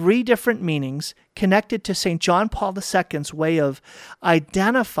in 3 different meanings connected to St. John Paul II's way of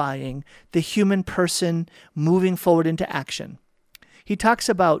identifying the human person moving forward into action. He talks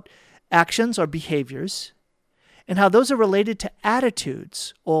about actions or behaviors and how those are related to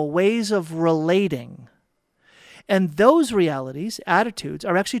attitudes or ways of relating. And those realities, attitudes,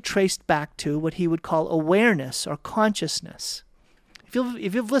 are actually traced back to what he would call awareness or consciousness.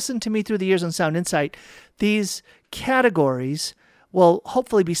 If you've listened to me through the years on Sound Insight, these categories will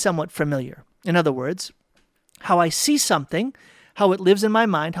hopefully be somewhat familiar. In other words, how I see something, how it lives in my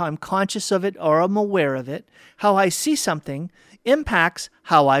mind, how I'm conscious of it or I'm aware of it, how I see something impacts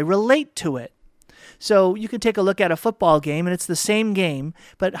how I relate to it. So you can take a look at a football game and it's the same game,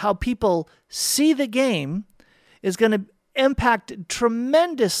 but how people see the game is going to impact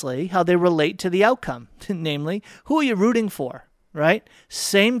tremendously how they relate to the outcome, namely, who are you rooting for, right?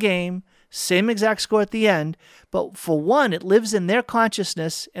 Same game, same exact score at the end, but for one, it lives in their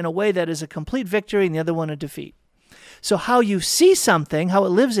consciousness in a way that is a complete victory and the other one a defeat. So how you see something, how it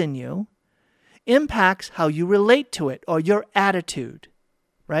lives in you, impacts how you relate to it or your attitude,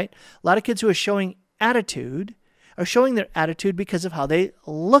 right? A lot of kids who are showing attitude are showing their attitude because of how they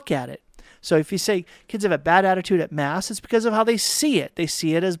look at it. So if you say kids have a bad attitude at Mass, it's because of how they see it. They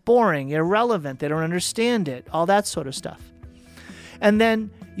see it as boring, irrelevant, they don't understand it, all that sort of stuff. And then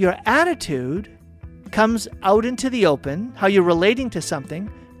your attitude comes out into the open, how you're relating to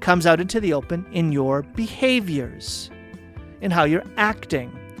something comes out into the open in your behaviors, in how you're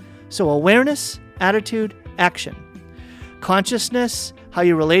acting. So awareness, attitude, action. Consciousness, how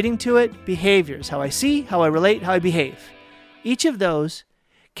you're relating to it, behaviors, how I see, how I relate, how I behave. Each of those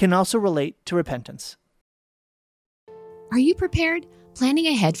can also relate to repentance. Are you prepared? Planning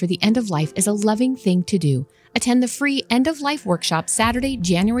ahead for the end of life is a loving thing to do. Attend the free End of Life workshop Saturday,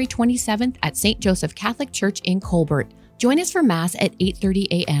 January 27th at St. Joseph Catholic Church in Colbert. Join us for Mass at 8:30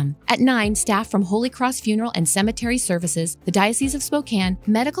 a.m. At 9, staff from Holy Cross Funeral and Cemetery Services, the Diocese of Spokane,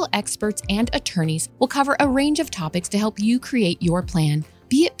 medical experts, and attorneys will cover a range of topics to help you create your plan.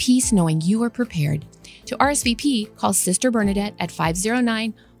 Be at peace knowing you are prepared. To RSVP, call Sister Bernadette at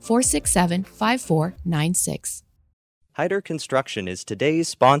 509-467-5496. Hyder Construction is today's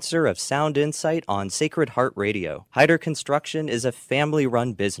sponsor of Sound Insight on Sacred Heart Radio. Hyder Construction is a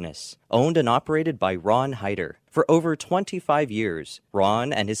family-run business, owned and operated by Ron Hyder. For over 25 years,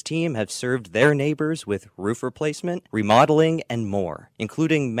 Ron and his team have served their neighbors with roof replacement, remodeling, and more,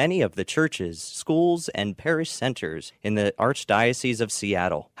 including many of the churches, schools, and parish centers in the Archdiocese of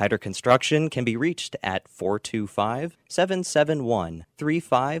Seattle. Hyder Construction can be reached at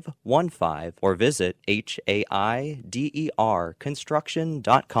 425-771-3515 or visit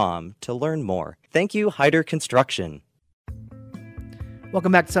HAIDERconstruction.com to learn more. Thank you, Hyder Construction.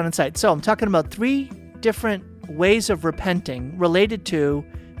 Welcome back to Sound Insight. So I'm talking about 3 different ways of repenting related to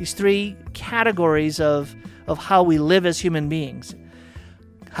these 3 categories of how we live as human beings.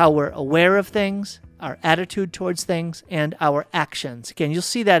 How we're aware of things, our attitude towards things, and our actions. Again, you'll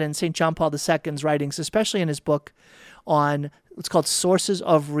see that in St. John Paul II's writings, especially in his book on what's called sources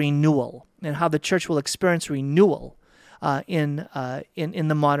of renewal and how the church will experience renewal in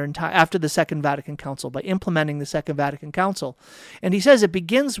the modern time, after the Second Vatican Council, by implementing the Second Vatican Council. And he says it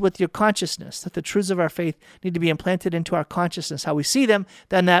begins with your consciousness, that the truths of our faith need to be implanted into our consciousness, how we see them,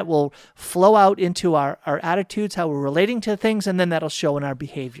 then that will flow out into our attitudes, how we're relating to things, and then that'll show in our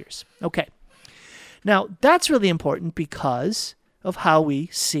behaviors. Okay. Now, that's really important because of how we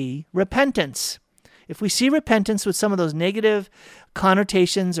see repentance. If we see repentance with some of those negative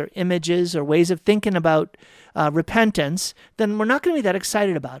connotations or images or ways of thinking about repentance, then we're not going to be that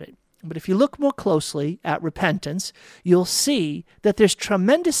excited about it. But if you look more closely at repentance, you'll see that there's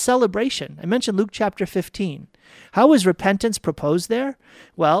tremendous celebration. I mentioned Luke chapter 15. How is repentance proposed there?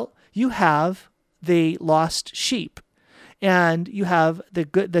 Well, you have the lost sheep, and you have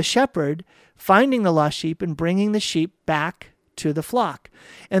the shepherd finding the lost sheep and bringing the sheep back to the flock.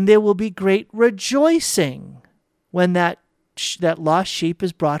 And there will be great rejoicing when that lost sheep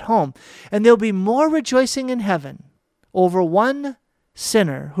is brought home. And there'll be more rejoicing in heaven over one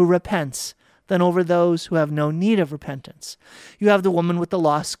sinner who repents than over those who have no need of repentance. You have the woman with the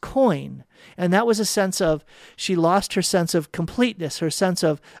lost coin, and that was a sense of, she lost her sense of completeness, her sense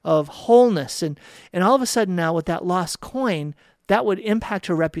of wholeness, and all of a sudden now with that lost coin, that would impact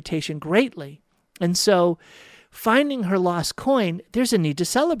her reputation greatly. And so finding her lost coin, there's a need to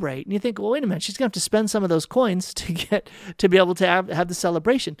celebrate. And you think, well, wait a minute, she's going to have to spend some of those coins to be able to have the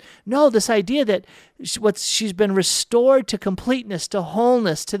celebration. No, this idea that she's been restored to completeness, to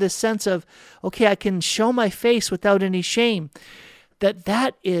wholeness, to this sense of, okay, I can show my face without any shame,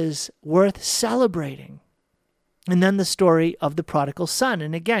 that is worth celebrating. And then the story of the prodigal son.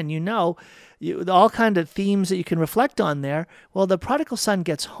 And again, all kind of themes that you can reflect on there. Well, the prodigal son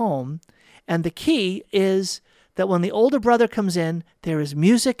gets home, and the key is that when the older brother comes in, there is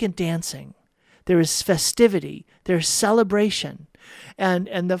music and dancing. There is festivity. There's celebration.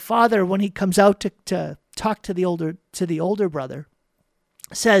 And the father, when he comes out to talk to the older brother,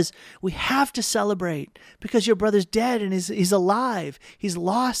 says, we have to celebrate because your brother's dead and he's alive. He's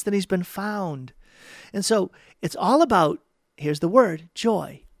lost and he's been found. And so it's all about, here's the word,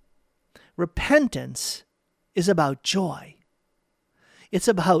 joy. Repentance is about joy. It's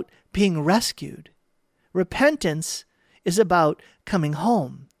about being rescued. Repentance is about coming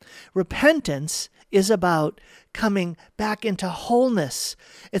home. Repentance is about coming back into wholeness.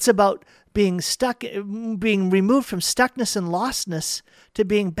 It's about being removed from stuckness and lostness to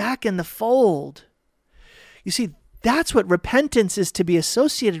being back in the fold. You see, that's what repentance is to be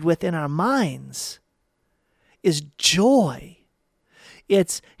associated with in our minds, is joy.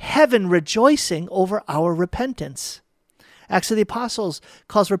 It's heaven rejoicing over our repentance. Acts of the Apostles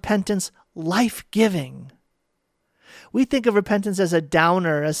calls repentance life-giving. We think of repentance as a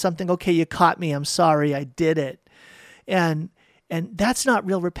downer, as something, okay, you caught me, I'm sorry, I did it. And that's not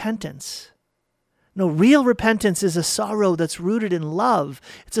real repentance. No, real repentance is a sorrow that's rooted in love.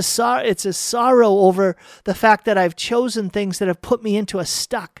 It's a sorrow over the fact that I've chosen things that have put me into a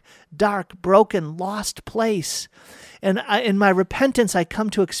stuck, dark, broken, lost place. And in my repentance, I come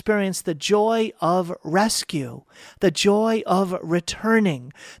to experience the joy of rescue, the joy of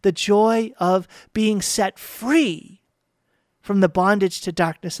returning, the joy of being set free from the bondage to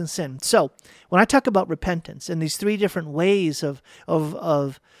darkness and sin. So when I talk about repentance and these three different ways of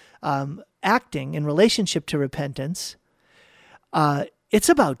acting in relationship to repentance, it's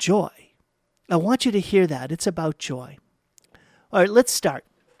about joy. I want you to hear that. It's about joy. All right, let's start.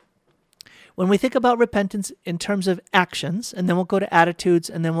 When we think about repentance in terms of actions, and then we'll go to attitudes,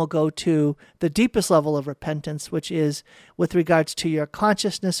 and then we'll go to the deepest level of repentance, which is with regards to your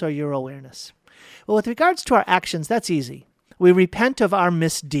consciousness or your awareness. Well, with regards to our actions, that's easy. We repent of our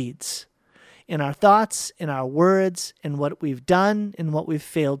misdeeds in our thoughts, in our words, in what we've done, in what we've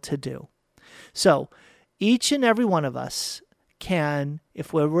failed to do. So each and every one of us can,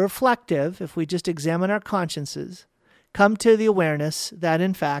 if we're reflective, if we just examine our consciences, come to the awareness that,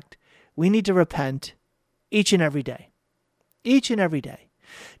 in fact, we need to repent each and every day. Each and every day.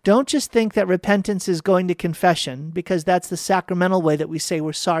 Don't just think that repentance is going to confession, because that's the sacramental way that we say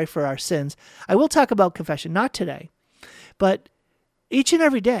we're sorry for our sins. I will talk about confession, not today. But each and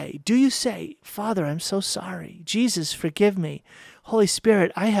every day, do you say, Father, I'm so sorry. Jesus, forgive me. Holy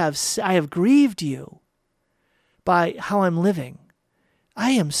Spirit, I have grieved you by how I'm living.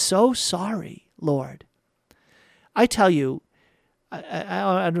 I am so sorry, Lord. I tell you,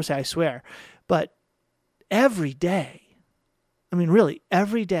 I don't say I swear, but every day, I mean, really,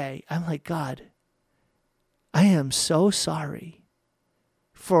 every day, I'm like, God, I am so sorry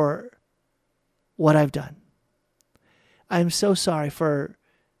for what I've done. I'm so sorry for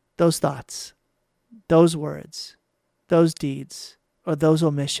those thoughts, those words, those deeds, or those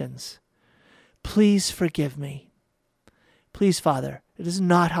omissions. Please forgive me. Please, Father, it is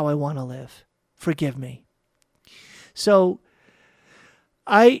not how I want to live. Forgive me. So,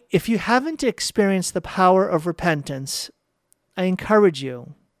 if you haven't experienced the power of repentance, I encourage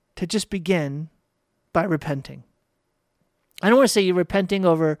you to just begin by repenting. I don't want to say you're repenting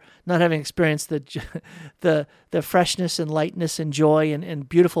over not having experienced the freshness and lightness and joy and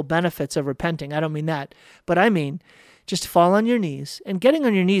beautiful benefits of repenting. I don't mean that. But I mean, just fall on your knees. And getting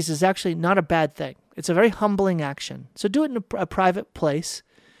on your knees is actually not a bad thing. It's a very humbling action. So do it in a private place,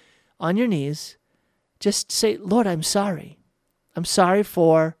 on your knees. Just say, Lord, I'm sorry. I'm sorry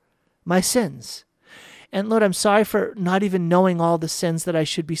for my sins. And Lord, I'm sorry for not even knowing all the sins that I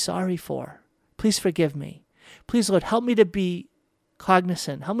should be sorry for. Please forgive me. Please, Lord, help me to be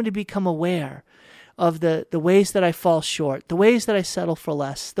cognizant. Help me to become aware of the ways that I fall short, the ways that I settle for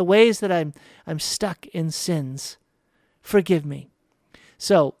less, the ways that I'm stuck in sins. Forgive me.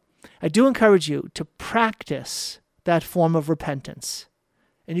 So I do encourage you to practice that form of repentance.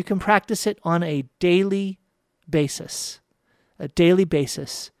 And you can practice it on a daily basis.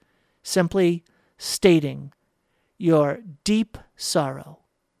 Simply stating your deep sorrow,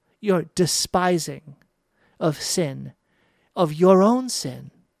 your despising of sin, of your own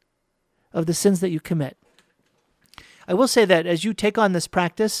sin, of the sins that you commit. I will say that as you take on this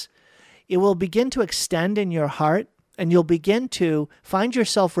practice, it will begin to extend in your heart, and you'll begin to find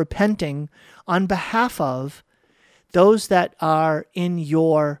yourself repenting on behalf of those that are in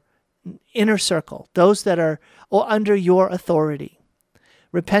your inner circle, those that are under your authority.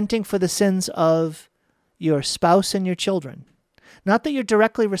 Repenting for the sins of your spouse and your children. Not that you're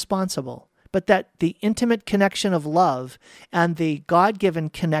directly responsible, but that the intimate connection of love and the God-given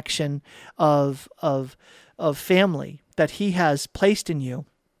connection of family that He has placed in you,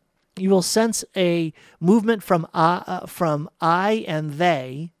 you will sense a movement from I and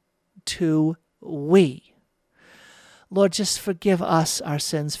they to we. Lord, just forgive us our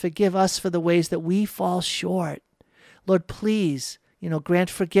sins. Forgive us for the ways that we fall short. Lord, please, grant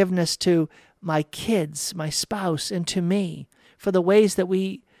forgiveness to my kids, my spouse, and to me for the ways that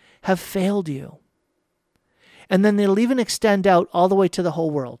we have failed you. And then they'll even extend out all the way to the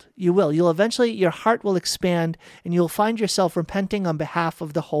whole world. You'll eventually, your heart will expand and you'll find yourself repenting on behalf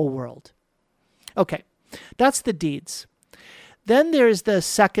of the whole world. Okay, that's the deeds. Then there's the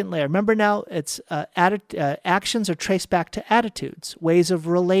second layer. Remember now, it's actions are traced back to attitudes, ways of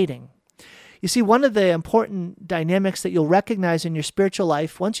relating. You see, one of the important dynamics that you'll recognize in your spiritual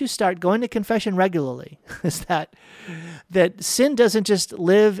life once you start going to confession regularly is that sin doesn't just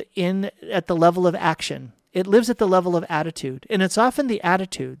live at the level of action. It lives at the level of attitude. And it's often the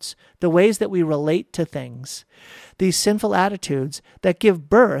attitudes, the ways that we relate to things, these sinful attitudes that give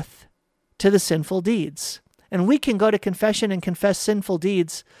birth to the sinful deeds. And we can go to confession and confess sinful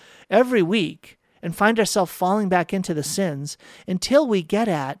deeds every week and find ourselves falling back into the sins until we get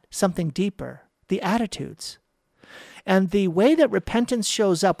at something deeper, the attitudes. And the way that repentance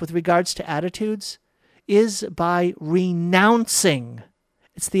shows up with regards to attitudes is by renouncing.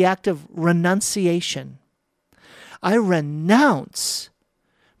 It's the act of renunciation. I renounce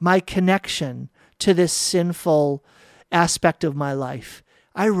my connection to this sinful aspect of my life.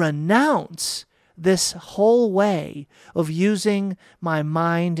 I renounce this whole way of using my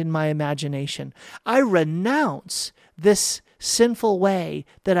mind and my imagination. I renounce this sinful way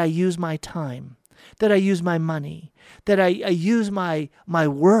that I use my time, that I use my money, that I use my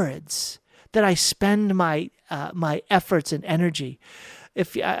words, that I spend my efforts and energy.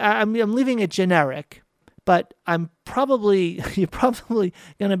 If I'm leaving it generic, but you're probably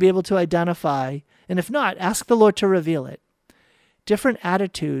going to be able to identify, and if not, ask the Lord to reveal it. Different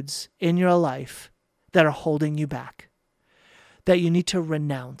attitudes in your life that are holding you back, that you need to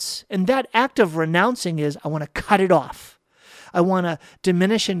renounce. And that act of renouncing is, I want to cut it off. I want to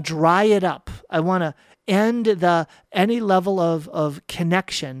diminish and dry it up. I want to end any level of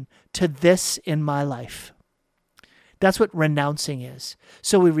connection to this in my life. That's what renouncing is.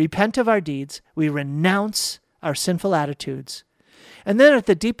 So we repent of our deeds, we renounce our sinful attitudes. And then at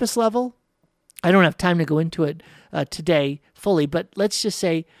the deepest level, I don't have time to go into it today fully, but let's just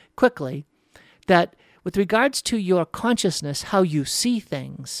say quickly that with regards to your consciousness, how you see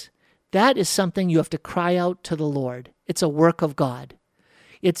things, that is something you have to cry out to the Lord. It's a work of God.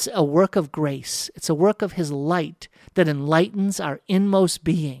 It's a work of grace. It's a work of His light that enlightens our inmost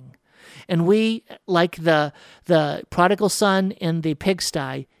being. And we, like the prodigal son in the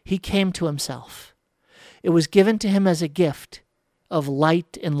pigsty, he came to himself. It was given to him as a gift of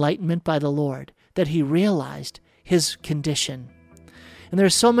light, enlightenment by the Lord, that he realized his condition. And there are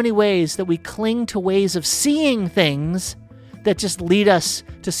so many ways that we cling to ways of seeing things that just lead us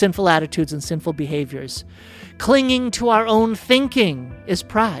to sinful attitudes and sinful behaviors. Clinging to our own thinking is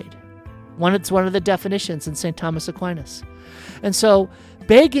pride. It's one of the definitions in St. Thomas Aquinas. And so,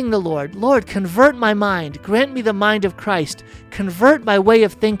 begging the Lord, convert my mind, grant me the mind of Christ, convert my way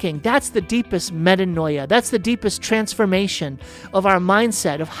of thinking. That's the deepest metanoia. That's the deepest transformation of our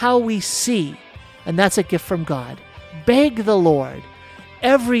mindset, of how we see. And that's a gift from God. Beg the Lord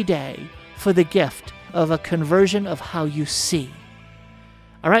every day for the gift of a conversion of how you see.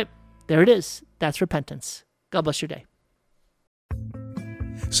 All right, there it is. That's repentance. God bless your day.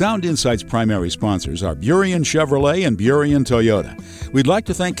 Sound Insight's primary sponsors are Burien Chevrolet and Burien Toyota. We'd like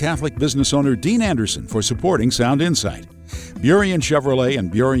to thank Catholic business owner Dean Anderson for supporting Sound Insight. Burien Chevrolet and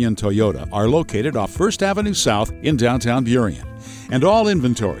Burien Toyota are located off 1st Avenue South in downtown Burien. And all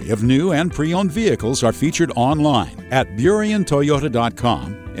inventory of new and pre-owned vehicles are featured online at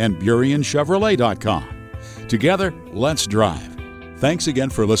BurienToyota.com and BurienChevrolet.com. Together, let's drive. Thanks again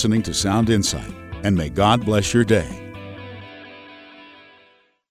for listening to Sound Insight, and may God bless your day.